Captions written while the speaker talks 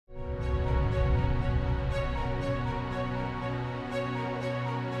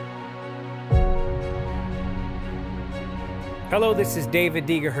Hello, this is David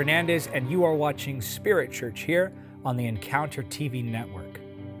Diga Hernandez, and you are watching Spirit Church here on the Encounter TV network.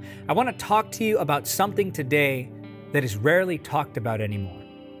 I want to talk to you about something today that is rarely talked about anymore.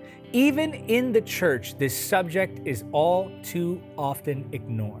 Even in the church, this subject is all too often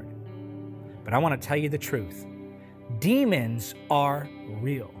ignored. But I want to tell you the truth. Demons are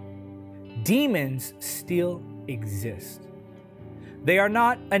real. Demons still exist. They are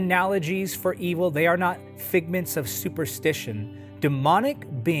not analogies for evil. They are not figments of superstition.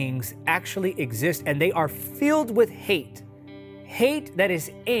 Demonic beings actually exist, and they are filled with hate. Hate that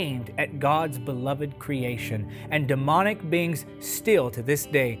is aimed at God's beloved creation. And demonic beings still, to this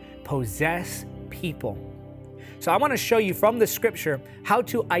day, possess people. So I want to show you from the scripture how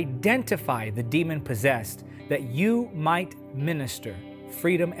to identify the demon-possessed, that you might minister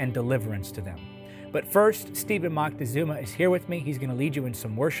freedom and deliverance to them. But first, Stephen Moctezuma is here with me. He's going to lead you in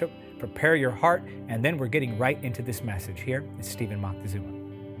some worship, prepare your heart, and then we're getting right into this message. Here is Stephen Moctezuma.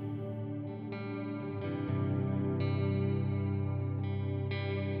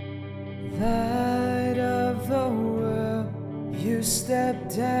 Light of the world, you step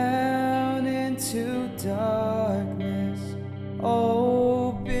down into darkness.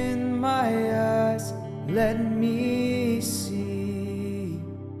 Open my eyes, let me see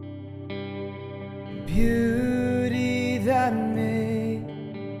beauty that made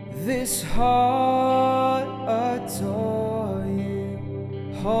this heart adore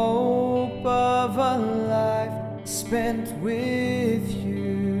you. Hope of a life spent with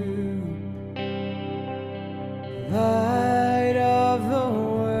you. Light of the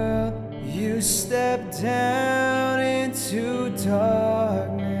world, you step down into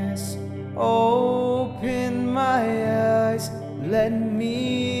darkness. Open my eyes, let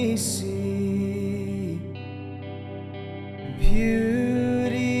me see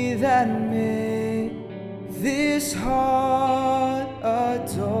beauty that made this heart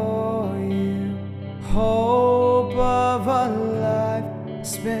adore you. Hope of a life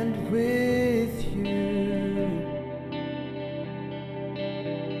spent with you.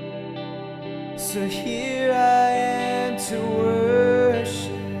 So here I am to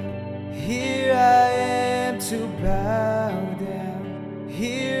worship. Here I am to bow down.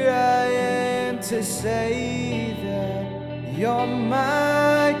 Here I am to say that you're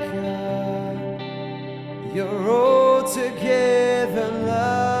my God. You're altogether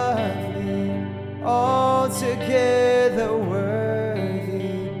lovely, altogether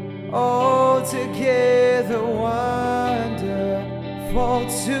worthy, altogether wonderful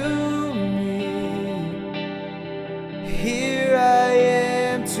to me. Here I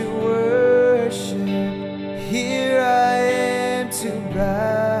am to worship. Here I am to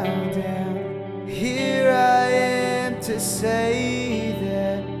bow down. Here I am to say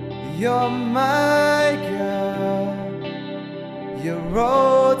that you're my God. You're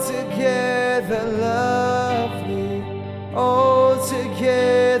altogether lovely,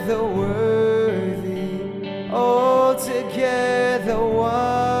 altogether worthy, altogether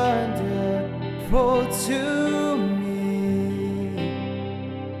wonderful to me.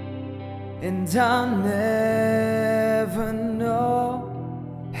 And I'll never know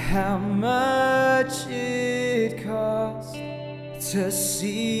how much it cost to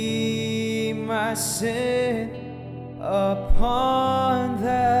see my sin upon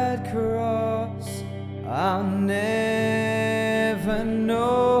that cross. I'll never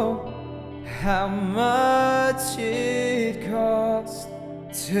know how much it cost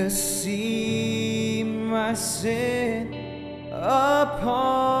to see my sin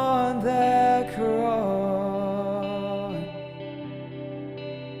upon that cross.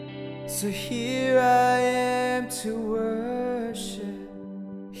 So here I am to worship.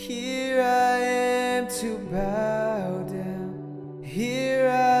 Here I am to bow down. Here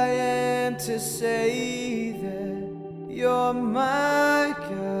I am to say that you're my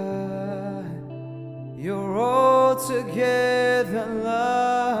God. You're altogether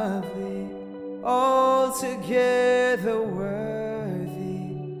lovely, altogether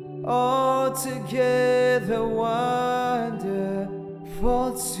worthy, altogether wonderful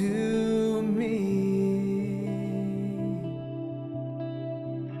to me.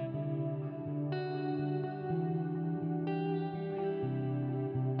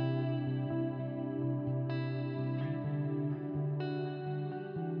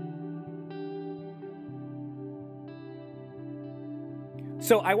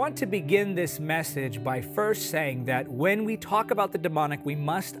 So I want to begin this message by first saying that when we talk about the demonic, we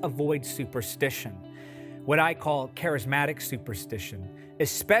must avoid superstition, what I call charismatic superstition.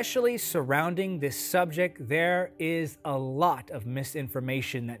 Especially surrounding this subject, there is a lot of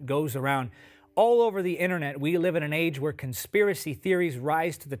misinformation that goes around all over the internet. We live in an age where conspiracy theories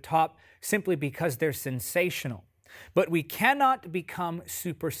rise to the top simply because they're sensational. But we cannot become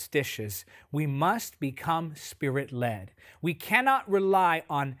superstitious. We must become Spirit-led. We cannot rely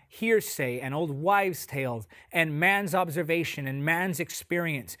on hearsay and old wives' tales and man's observation and man's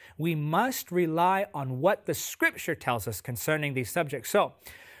experience. We must rely on what the Scripture tells us concerning these subjects. So,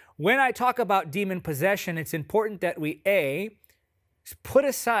 when I talk about demon possession, it's important that we, A, put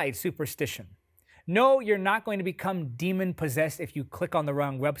aside superstition. No, you're not going to become demon-possessed if you click on the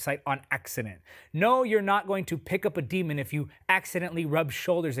wrong website on accident. No, you're not going to pick up a demon if you accidentally rub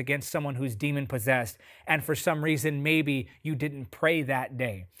shoulders against someone who's demon-possessed and for some reason maybe you didn't pray that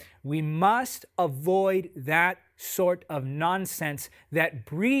day. We must avoid that sort of nonsense that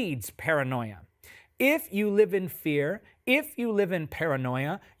breeds paranoia. If you live in fear, if you live in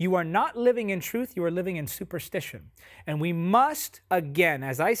paranoia, you are not living in truth, you are living in superstition. And we must, again,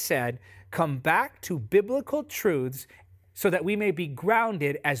 as I said, come back to biblical truths so that we may be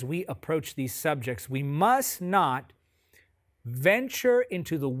grounded as we approach these subjects. We must not venture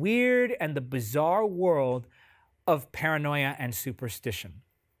into the weird and the bizarre world of paranoia and superstition.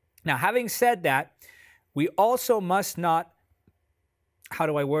 Now, having said that, we also must not, how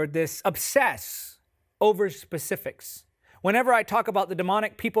do I word this, obsess over specifics. Whenever I talk about the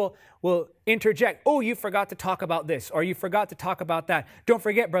demonic, people will interject. Oh, you forgot to talk about this, or you forgot to talk about that. Don't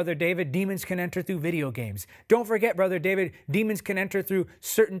forget, Brother David, demons can enter through video games. Don't forget, Brother David, demons can enter through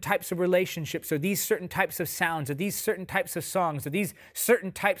certain types of relationships, or these certain types of sounds, or these certain types of songs, or these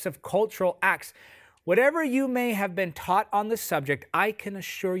certain types of cultural acts. Whatever you may have been taught on the subject, I can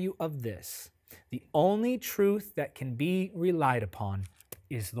assure you of this. The only truth that can be relied upon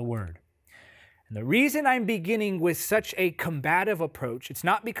is the Word. And the reason I'm beginning with such a combative approach, it's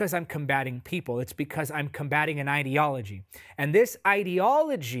not because I'm combating people, it's because I'm combating an ideology. And this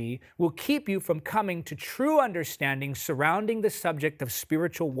ideology will keep you from coming to true understanding surrounding the subject of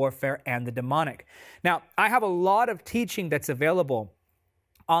spiritual warfare and the demonic. Now, I have a lot of teaching that's available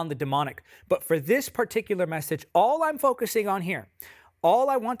on the demonic, but for this particular message, all I'm focusing on here, all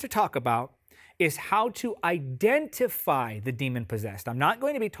I want to talk about is how to identify the demon-possessed. I'm not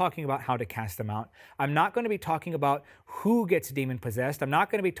going to be talking about how to cast them out. I'm not going to be talking about who gets demon-possessed. I'm not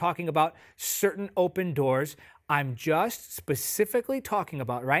going to be talking about certain open doors. I'm just specifically talking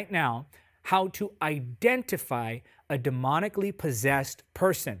about right now how to identify a demonically possessed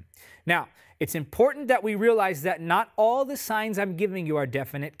person. Now, it's important that we realize that not all the signs I'm giving you are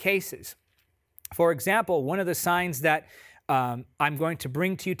definite cases. For example, one of the signs that I'm going to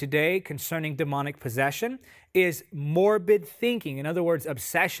bring to you today concerning demonic possession is morbid thinking. In other words,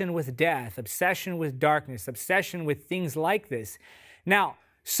 obsession with death, obsession with darkness, obsession with things like this. Now,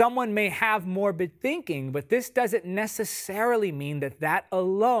 someone may have morbid thinking, but this doesn't necessarily mean that that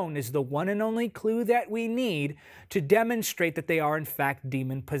alone is the one and only clue that we need to demonstrate that they are in fact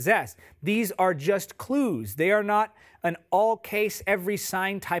demon-possessed. These are just clues. They are not an all-case, every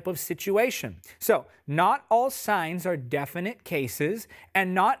sign type of situation. So, not all signs are definite cases,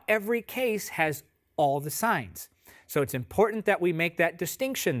 and not every case has all the signs. So it's important that we make that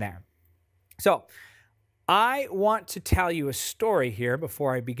distinction there. So, I want to tell you a story here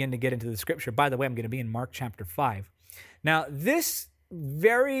before I begin to get into the scripture. By the way, I'm going to be in Mark chapter 5. Now, this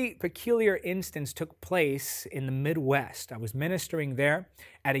very peculiar instance took place in the Midwest. I was ministering there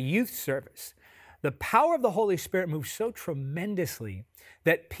at a youth service. The power of the Holy Spirit moved so tremendously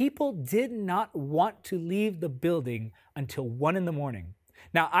that people did not want to leave the building until 1 in the morning.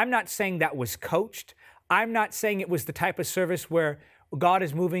 Now, I'm not saying that was coached. I'm not saying it was the type of service where God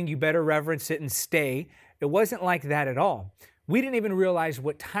is moving, you better reverence it and stay. It wasn't like that at all. We didn't even realize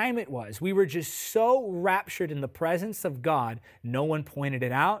what time it was. We were just so raptured in the presence of God. No one pointed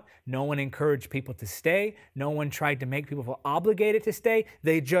it out. No one encouraged people to stay. No one tried to make people feel obligated to stay.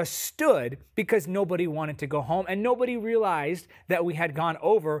 They just stood because nobody wanted to go home, and nobody realized that we had gone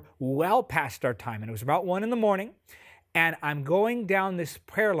over well past our time. And it was about 1 in the morning, and I'm going down this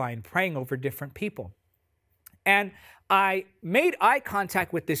prayer line praying over different people. And I made eye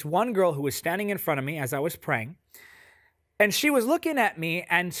contact with this one girl who was standing in front of me as I was praying. And she was looking at me,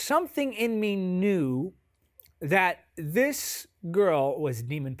 and something in me knew that this girl was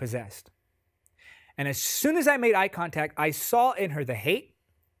demon-possessed. And as soon as I made eye contact, I saw in her the hate,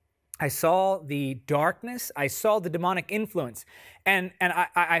 I saw the darkness, I saw the demonic influence, and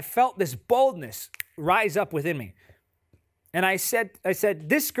I felt this boldness rise up within me. And I said,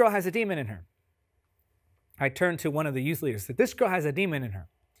 this girl has a demon in her. I turned to one of the youth leaders and said, this girl has a demon in her.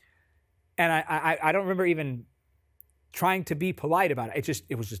 And I don't remember even trying to be polite about it.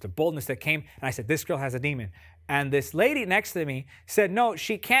 It was just a boldness that came. And I said, this girl has a demon. And this lady next to me said, no,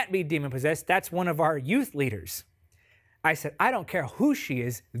 she can't be demon possessed. That's one of our youth leaders. I said, I don't care who she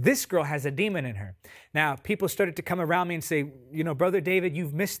is. This girl has a demon in her. Now, people started to come around me and say, you know, Brother David,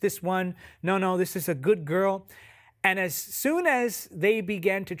 you've missed this one. No, this is a good girl. And as soon as they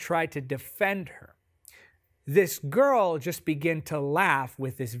began to try to defend her, this girl just began to laugh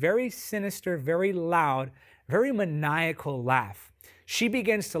with this very sinister, very loud, very maniacal laugh. She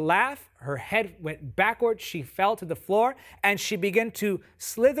begins to laugh. Her head went backwards. She fell to the floor, and she began to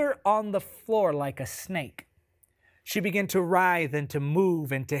slither on the floor like a snake. She began to writhe and to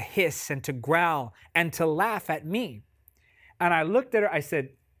move and to hiss and to growl and to laugh at me. And I looked at her. I said,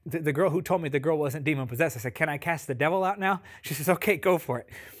 the girl who told me the girl wasn't demon possessed, I said, can I cast the devil out now? She says, okay, go for it.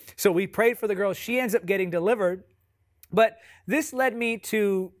 So we prayed for the girl. She ends up getting delivered. But this led me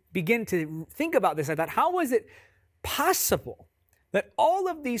to begin to think about this. I thought, how was it possible that all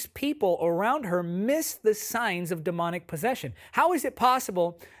of these people around her missed the signs of demonic possession? How is it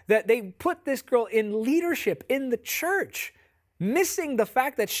possible that they put this girl in leadership in the church, missing the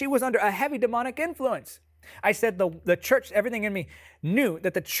fact that she was under a heavy demonic influence? I said the church, everything in me knew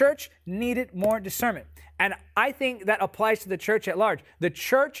that the church needed more discernment. And I think that applies to the church at large. The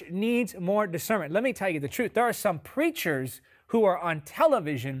church needs more discernment. Let me tell you the truth. There are some preachers who are on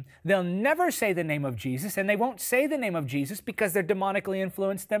television. They'll never say the name of Jesus, and they won't say the name of Jesus because they're demonically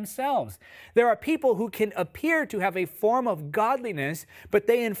influenced themselves. There are people who can appear to have a form of godliness, but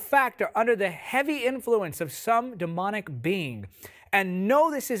they in fact are under the heavy influence of some demonic being. And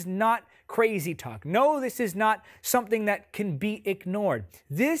no, this is not crazy talk. No, this is not something that can be ignored.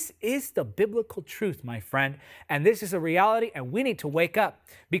 This is the biblical truth, my friend. And this is a reality, and we need to wake up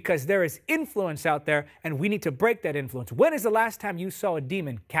because there is influence out there, and we need to break that influence. When is the last time you saw a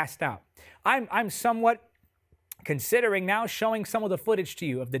demon cast out? I'm somewhat considering now showing some of the footage to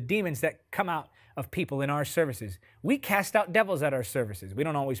you of the demons that come out of people in our services. We cast out devils at our services. We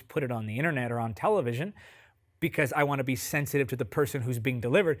don't always put it on the internet or on television, because I want to be sensitive to the person who's being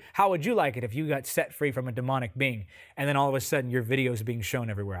delivered. How would you like it if you got set free from a demonic being and then all of a sudden your video is being shown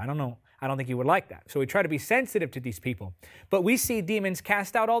everywhere? I don't know. I don't think you would like that. So we try to be sensitive to these people. But we see demons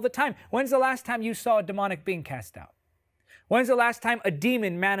cast out all the time. When's the last time you saw a demonic being cast out? When's the last time a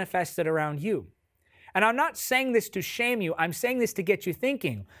demon manifested around you? And I'm not saying this to shame you. I'm saying this to get you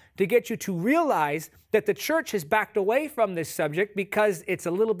thinking, to get you to realize that the church has backed away from this subject because it's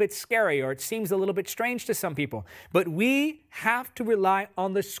a little bit scary or it seems a little bit strange to some people. But we have to rely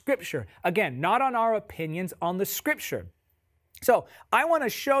on the Scripture. Again, not on our opinions, on the Scripture. So I want to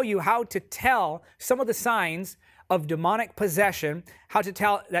show you how to tell some of the signs of demonic possession, how to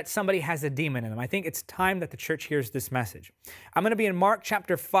tell that somebody has a demon in them. I think it's time that the church hears this message. I'm going to be in Mark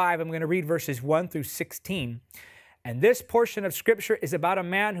chapter 5. I'm going to read verses 1 through 16. And this portion of Scripture is about a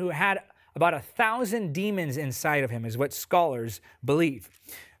man who had about 1,000 demons inside of him, is what scholars believe.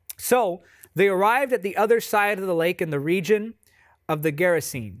 So they arrived at the other side of the lake in the region of the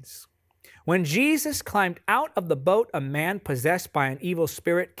Gerasenes. When Jesus climbed out of the boat, a man possessed by an evil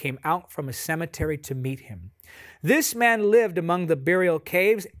spirit came out from a cemetery to meet him. This man lived among the burial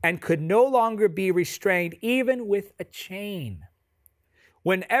caves and could no longer be restrained even with a chain.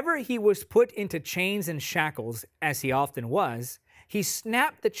 Whenever he was put into chains and shackles, as he often was, he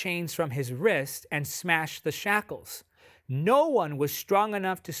snapped the chains from his wrist and smashed the shackles. No one was strong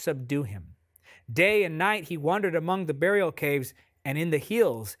enough to subdue him. Day and night he wandered among the burial caves and in the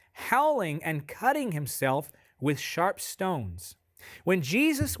hills, howling and cutting himself with sharp stones. When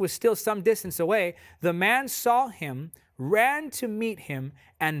Jesus was still some distance away, the man saw him, ran to meet him,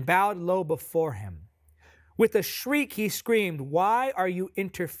 and bowed low before him. With a shriek he screamed, "Why are you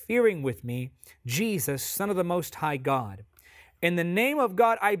interfering with me, Jesus, Son of the Most High God? In the name of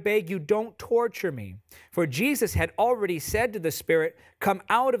God, I beg you, don't torture me." For Jesus had already said to the spirit, "Come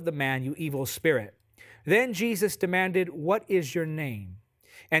out of the man, you evil spirit." Then Jesus demanded, "What is your name?"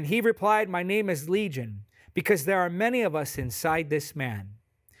 And he replied, "My name is Legion, because there are many of us inside this man."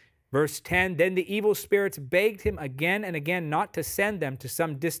 Verse 10, then the evil spirits begged him again and again not to send them to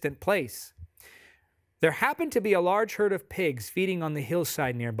some distant place. There happened to be a large herd of pigs feeding on the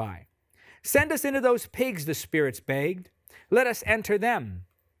hillside nearby. "Send us into those pigs," the spirits begged. "Let us enter them."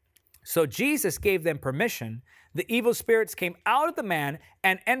 So Jesus gave them permission. The evil spirits came out of the man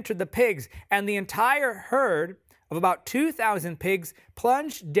and entered the pigs, and the entire herd of about 2,000 pigs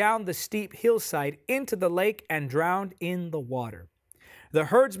plunged down the steep hillside into the lake and drowned in the water. The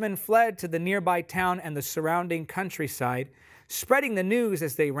herdsmen fled to the nearby town and the surrounding countryside, spreading the news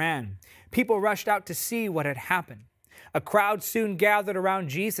as they ran. People rushed out to see what had happened. A crowd soon gathered around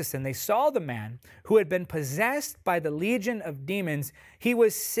Jesus, and they saw the man who had been possessed by the legion of demons. He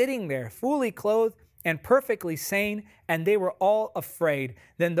was sitting there, fully clothed and perfectly sane, and they were all afraid.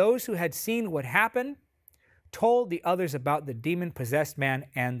 Then those who had seen what happened told the others about the demon-possessed man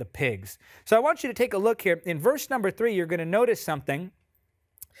and the pigs. So I want you to take a look here. In verse number 3, you're going to notice something.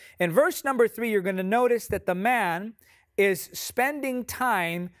 In verse number 3, you're going to notice that the man is spending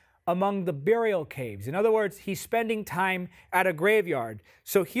time among the burial caves. In other words, he's spending time at a graveyard.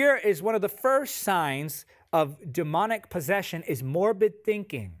 So here is one of the first signs of demonic possession is morbid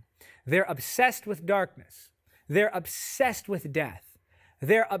thinking. They're obsessed with darkness. They're obsessed with death.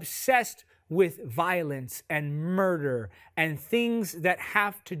 They're obsessed with violence and murder and things that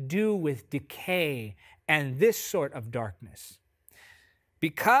have to do with decay and this sort of darkness.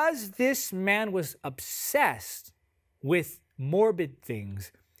 Because this man was obsessed with morbid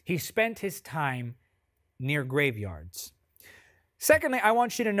things, he spent his time near graveyards. Secondly, I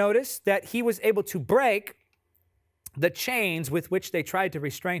want you to notice that he was able to break the chains with which they tried to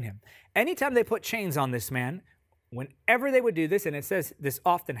restrain him. Anytime they put chains on this man, whenever they would do this, and it says this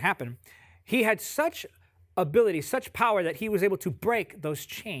often happened, he had such ability, such power that he was able to break those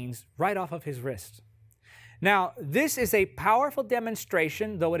chains right off of his wrists. Now, this is a powerful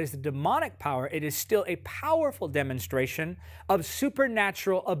demonstration, though it is a demonic power, it is still a powerful demonstration of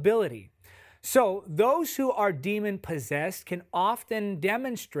supernatural ability. So those who are demon-possessed can often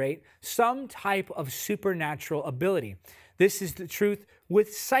demonstrate some type of supernatural ability. This is the truth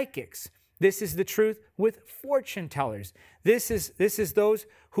with psychics. This is the truth with fortune tellers. This is those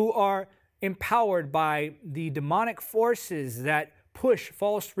who are empowered by the demonic forces that push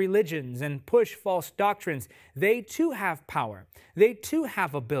false religions and push false doctrines. They too have power. They too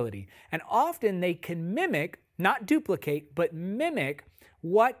have ability. And often they can mimic, not duplicate, but mimic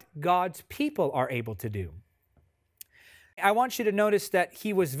what God's people are able to do. I want you to notice that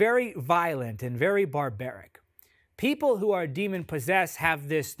he was very violent and very barbaric. People who are demon-possessed have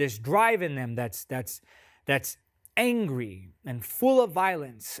this drive in them that's angry and full of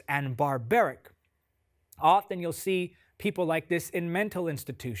violence and barbaric. Often you'll see people like this in mental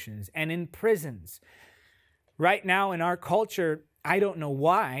institutions and in prisons. Right now in our culture, I don't know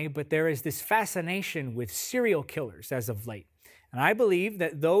why, but there is this fascination with serial killers as of late. And I believe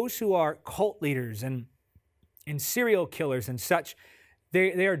that those who are cult leaders and serial killers and such,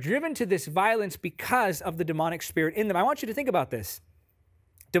 they are driven to this violence because of the demonic spirit in them. I want you to think about this.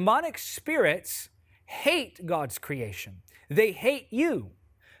 Demonic spirits hate God's creation. They hate you.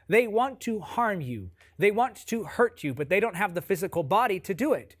 They want to harm you. They want to hurt you, but they don't have the physical body to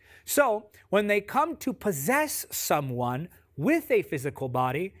do it. So when they come to possess someone with a physical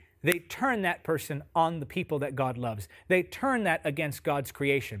body, they turn that person on the people that God loves. They turn that against God's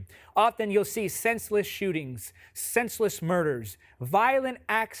creation. Often you'll see senseless shootings, senseless murders, violent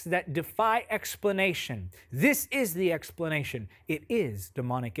acts that defy explanation. This is the explanation. It is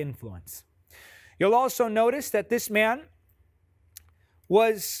demonic influence. You'll also notice that this man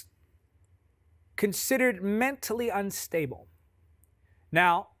was considered mentally unstable.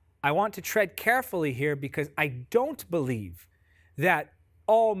 Now, I want to tread carefully here because I don't believe that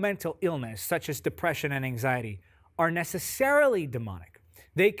all mental illness, such as depression and anxiety, are necessarily demonic.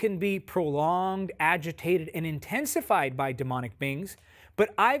 They can be prolonged, agitated, and intensified by demonic beings,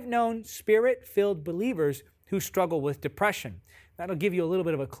 but I've known spirit-filled believers who struggle with depression. That'll give you a little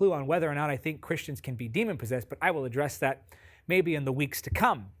bit of a clue on whether or not I think Christians can be demon-possessed, but I will address that maybe in the weeks to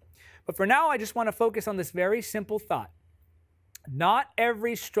come. But for now, I just want to focus on this very simple thought. Not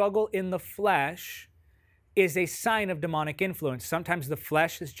every struggle in the flesh is a sign of demonic influence. Sometimes the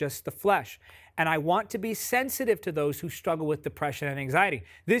flesh is just the flesh. And I want to be sensitive to those who struggle with depression and anxiety.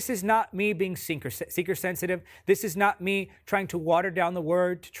 This is not me being seeker sensitive. This is not me trying to water down the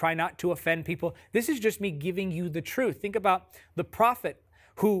word to try not to offend people. This is just me giving you the truth. Think about the prophet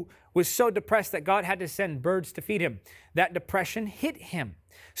who was so depressed that God had to send birds to feed him. That depression hit him.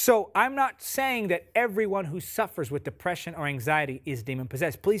 So I'm not saying that everyone who suffers with depression or anxiety is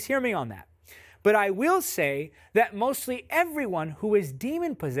demon-possessed. Please hear me on that. But I will say that mostly everyone who is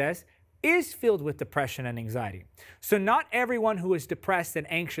demon-possessed is filled with depression and anxiety. So not everyone who is depressed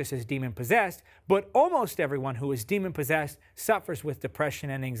and anxious is demon-possessed, but almost everyone who is demon-possessed suffers with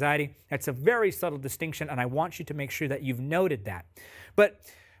depression and anxiety. That's a very subtle distinction, and I want you to make sure that you've noted that. But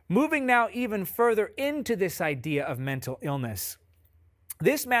moving now even further into this idea of mental illness,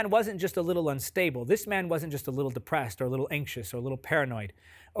 this man wasn't just a little unstable. This man wasn't just a little depressed or a little anxious or a little paranoid,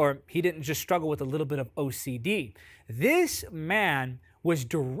 or he didn't just struggle with a little bit of OCD. This man was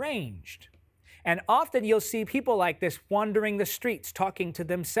deranged. And often you'll see people like this wandering the streets, talking to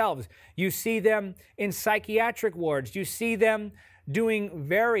themselves. You see them in psychiatric wards. You see them doing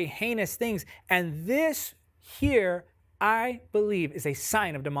very heinous things. And this here, I believe, is a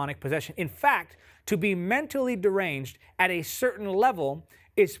sign of demonic possession. In fact, to be mentally deranged at a certain level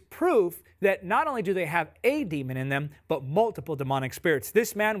is proof that not only do they have a demon in them, but multiple demonic spirits.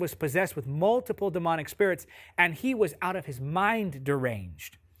 This man was possessed with multiple demonic spirits, and he was out of his mind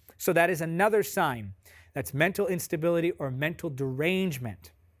deranged. So that is another sign. That's mental instability or mental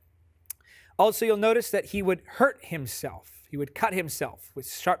derangement. Also, you'll notice that he would hurt himself. He would cut himself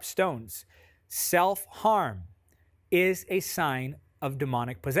with sharp stones. Self-harm is a sign of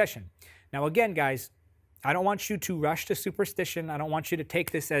demonic possession. Now again, guys, I don't want you to rush to superstition. I don't want you to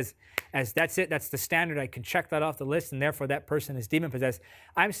take this as that's it, that's the standard. I can check that off the list and therefore that person is demon-possessed.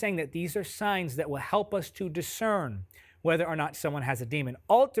 I'm saying that these are signs that will help us to discern whether or not someone has a demon.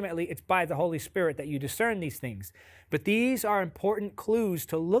 Ultimately, it's by the Holy Spirit that you discern these things. But these are important clues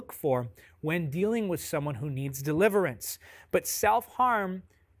to look for when dealing with someone who needs deliverance. But self-harm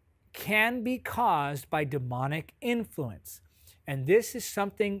can be caused by demonic influence. And this is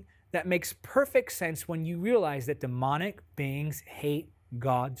something that makes perfect sense when you realize that demonic beings hate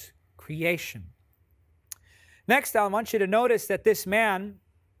God's creation. Next, I want you to notice that this man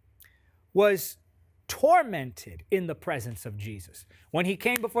was tormented in the presence of Jesus. When he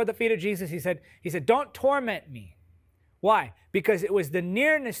came before the feet of Jesus, he said, "Don't torment me." Why? Because it was the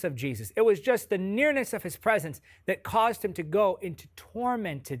nearness of Jesus. It was just the nearness of his presence that caused him to go into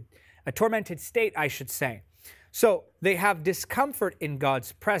a tormented state, I should say. So they have discomfort in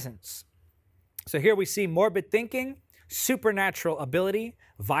God's presence. So here we see morbid thinking, supernatural ability,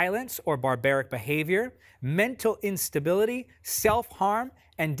 violence or barbaric behavior, mental instability, self-harm,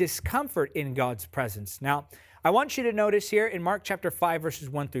 and discomfort in God's presence. Now, I want you to notice here in Mark chapter 5, verses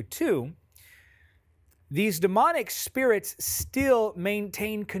 1 through 2, these demonic spirits still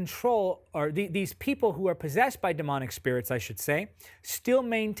maintain control, or these people who are possessed by demonic spirits, I should say, still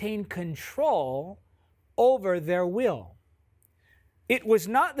maintain control over their will. It was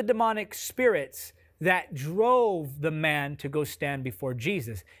not the demonic spirits that drove the man to go stand before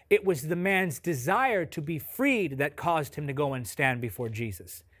Jesus. It was the man's desire to be freed that caused him to go and stand before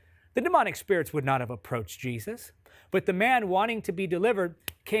Jesus. The demonic spirits would not have approached Jesus, but the man wanting to be delivered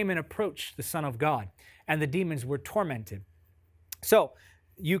came and approached the Son of God, and the demons were tormented. So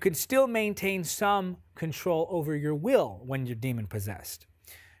you can still maintain some control over your will when you're demon-possessed.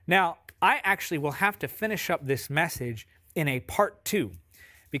 Now, I actually will have to finish up this message in a part 2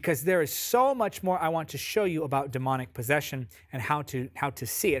 because there is so much more I want to show you about demonic possession and how to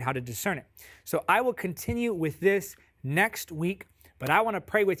see it, how to discern it. So I will continue with this next week, but I want to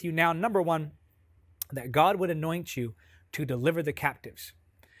pray with you now, number one, that God would anoint you to deliver the captives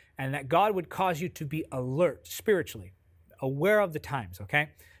and that God would cause you to be alert spiritually, aware of the times, okay?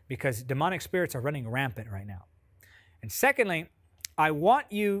 Because demonic spirits are running rampant right now. And secondly, I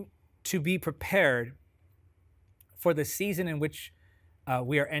want you to be prepared for the season in which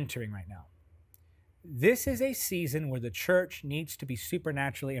we are entering right now. This is a season where the church needs to be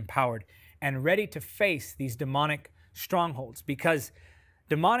supernaturally empowered and ready to face these demonic strongholds because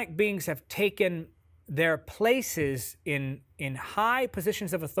demonic beings have taken their places in high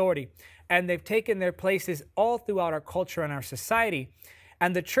positions of authority, and they've taken their places all throughout our culture and our society,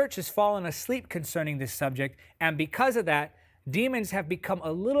 and the church has fallen asleep concerning this subject, and because of that, demons have become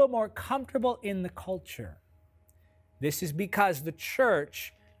a little more comfortable in the culture. This is because the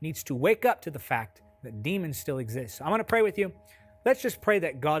church needs to wake up to the fact that demons still exist. So I'm going to pray with you. Let's just pray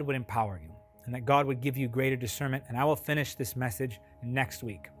that God would empower you and that God would give you greater discernment, and I will finish this message next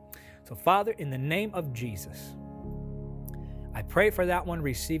week. So Father, in the name of Jesus, I pray for that one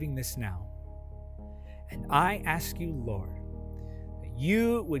receiving this now. And I ask you, Lord, that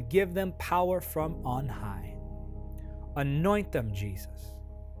you would give them power from on high. Anoint them, Jesus.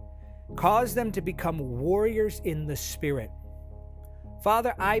 Cause them to become warriors in the Spirit.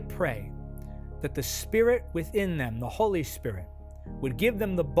 Father, I pray that the Spirit within them, the Holy Spirit, would give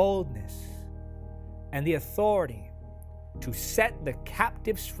them the boldness and the authority to set the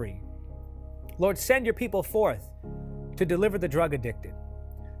captives free. Lord, send your people forth to deliver the drug addicted.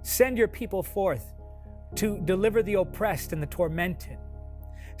 Send your people forth to deliver the oppressed and the tormented.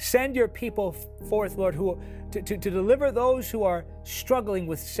 Send your people forth, Lord, to deliver those who are struggling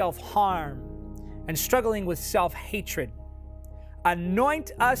with self-harm and struggling with self-hatred.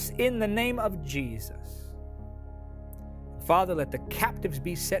 Anoint us in the name of Jesus. Father, let the captives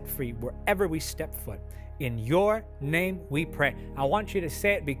be set free wherever we step foot. In your name we pray. I want you to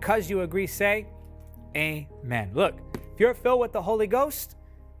say it because you agree. Say, amen. Look, if you're filled with the Holy Ghost,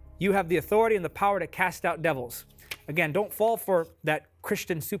 You have the authority and the power to cast out devils. Again, don't fall for that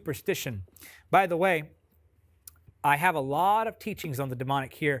Christian superstition. By the way, I have a lot of teachings on the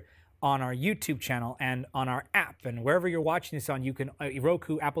demonic here on our YouTube channel and on our app. And wherever you're watching this on, you can,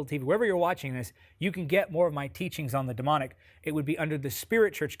 Roku, Apple TV, wherever you're watching this, you can get more of my teachings on the demonic. It would be under the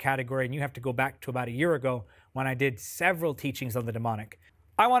Spirit Church category, and you have to go back to about a year ago when I did several teachings on the demonic.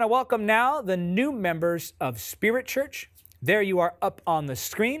 I want to welcome now the new members of Spirit Church. There you are up on the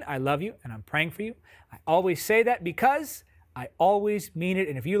screen. I love you and I'm praying for you. I always say that because I always mean it.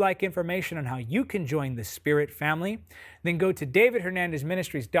 And if you like information on how you can join the Spirit family, then go to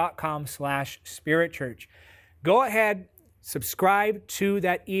davidhernandezministries.com/Spirit Church. Go ahead, subscribe to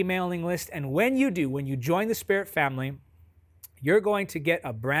that emailing list. And when you do, when you join the Spirit family, you're going to get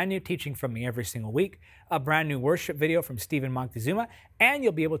a brand new teaching from me every single week, a brand new worship video from Stephen Moctezuma, and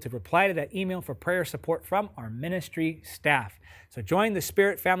you'll be able to reply to that email for prayer support from our ministry staff. So join the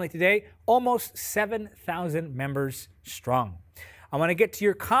Spirit family today, almost 7,000 members strong. I want to get to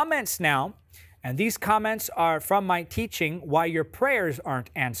your comments now, and these comments are from my teaching, Why Your Prayers Aren't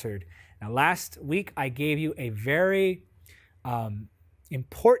Answered. Now, last week I gave you a very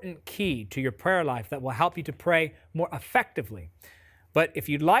important key to your prayer life that will help you to pray more effectively. But if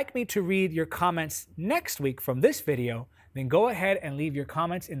you'd like me to read your comments next week from this video, then go ahead and leave your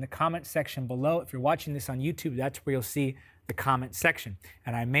comments in the comment section below. If you're watching this on YouTube, that's where you'll see the comment section.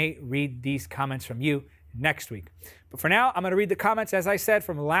 And I may read these comments from you next week. But for now, I'm going to read the comments, as I said,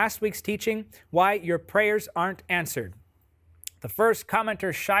 from last week's teaching, Why Your Prayers Aren't Answered. The first commenter,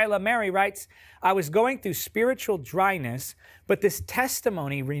 Shyla Mary, writes, I was going through spiritual dryness, but this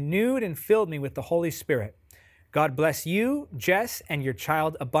testimony renewed and filled me with the Holy Spirit. God bless you, Jess, and your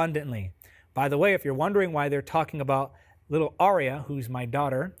child abundantly. By the way, if you're wondering why they're talking about little Aria, who's my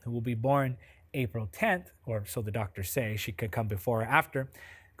daughter, who will be born April 10th, or so the doctors say, she could come before or after,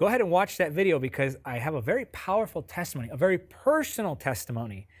 go ahead and watch that video because I have a very powerful testimony, a very personal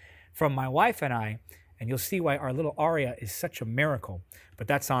testimony from my wife and I, and you'll see why our little Aria is such a miracle. But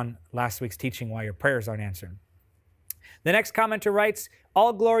that's on last week's teaching, Why Your Prayers Aren't Answered. The next commenter writes,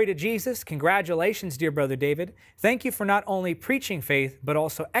 all glory to Jesus. Congratulations, dear Brother David. Thank you for not only preaching faith, but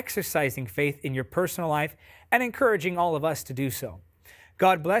also exercising faith in your personal life and encouraging all of us to do so.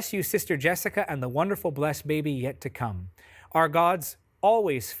 God bless you, Sister Jessica, and the wonderful blessed baby yet to come. Our God's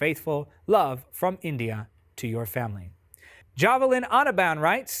always faithful love from India to your family. Javelin Anaban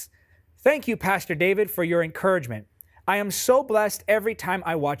writes, thank you, Pastor David, for your encouragement. I am so blessed every time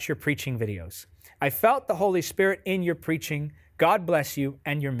I watch your preaching videos. I felt the Holy Spirit in your preaching. God bless you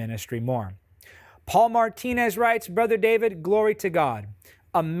and your ministry more. Paul Martinez writes, Brother David, glory to God.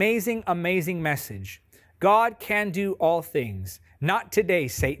 Amazing, amazing message. God can do all things. Not today,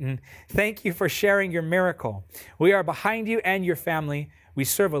 Satan. Thank you for sharing your miracle. We are behind you and your family. We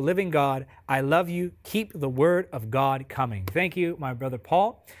serve a living God. I love you. Keep the word of God coming. Thank you, my brother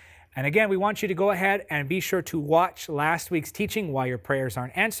Paul. And again, we want you to go ahead and be sure to watch last week's teaching, Why Your Prayers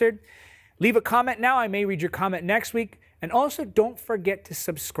Aren't Answered. Leave a comment now. I may read your comment next week. And also don't forget to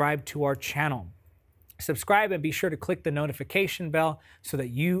subscribe to our channel. Subscribe and be sure to click the notification bell so that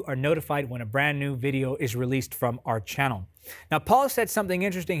you are notified when a brand new video is released from our channel. Now, Paul said something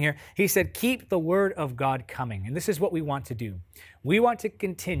interesting here. He said, keep the word of God coming. And this is what we want to do. We want to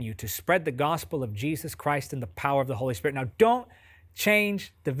continue to spread the gospel of Jesus Christ and the power of the Holy Spirit. Now, don't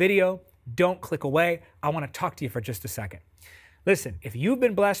change the video. Don't click away. I want to talk to you for just a second. Listen, if you've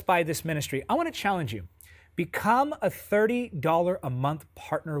been blessed by this ministry, I want to challenge you. Become a $30 a month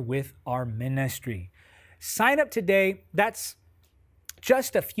partner with our ministry. Sign up today. That's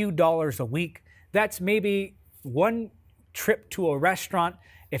just a few dollars a week. That's maybe one trip to a restaurant.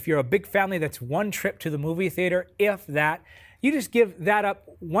 If you're a big family, that's one trip to the movie theater, if that. You just give that up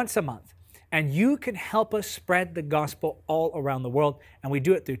once a month. And you can help us spread the gospel all around the world. And we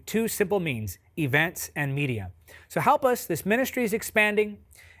do it through two simple means, events and media. So help us. This ministry is expanding.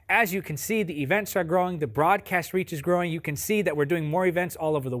 As you can see, the events are growing. The broadcast reach is growing. You can see that we're doing more events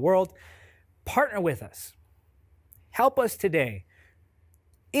all over the world. Partner with us. Help us today.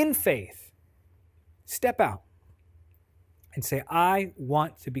 In faith, step out and say, I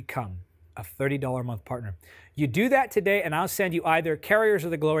want to become a $30 a month partner. You do that today, and I'll send you either Carriers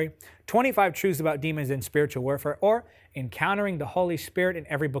of the Glory, 25 Truths About Demons and Spiritual Warfare, or Encountering the Holy Spirit in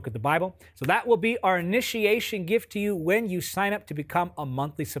Every Book of the Bible. So that will be our initiation gift to you when you sign up to become a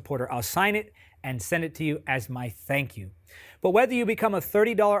monthly supporter. I'll sign it and send it to you as my thank you. But whether you become a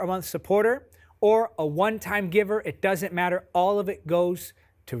 $30 a month supporter or a one-time giver, it doesn't matter. All of it goes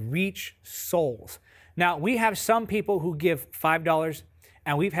to reach souls. Now, we have some people who give $5,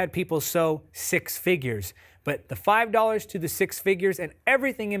 and we've had people sow 6 figures. But the $5 to the six figures and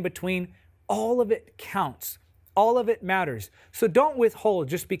everything in between, all of it counts. All of it matters. So don't withhold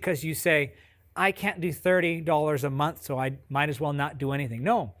just because you say, I can't do $30 a month, so I might as well not do anything.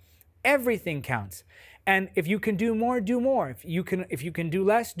 No, everything counts. And if you can do more, do more. If you can do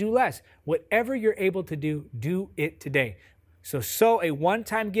less, do less. Whatever you're able to do it today. So sow a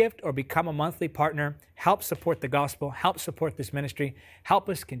one-time gift or become a monthly partner. Help support the gospel. Help support this ministry. Help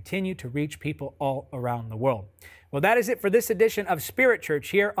us continue to reach people all around the world. Well, that is it for this edition of Spirit Church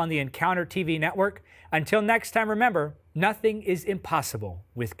here on the Encounter TV network. Until next time, remember, nothing is impossible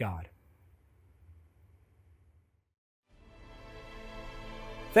with God.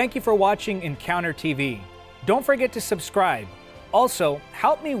 Thank you for watching Encounter TV. Don't forget to subscribe. Also,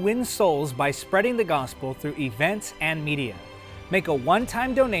 help me win souls by spreading the gospel through events and media. Make a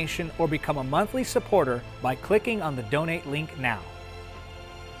one-time donation or become a monthly supporter by clicking on the donate link now.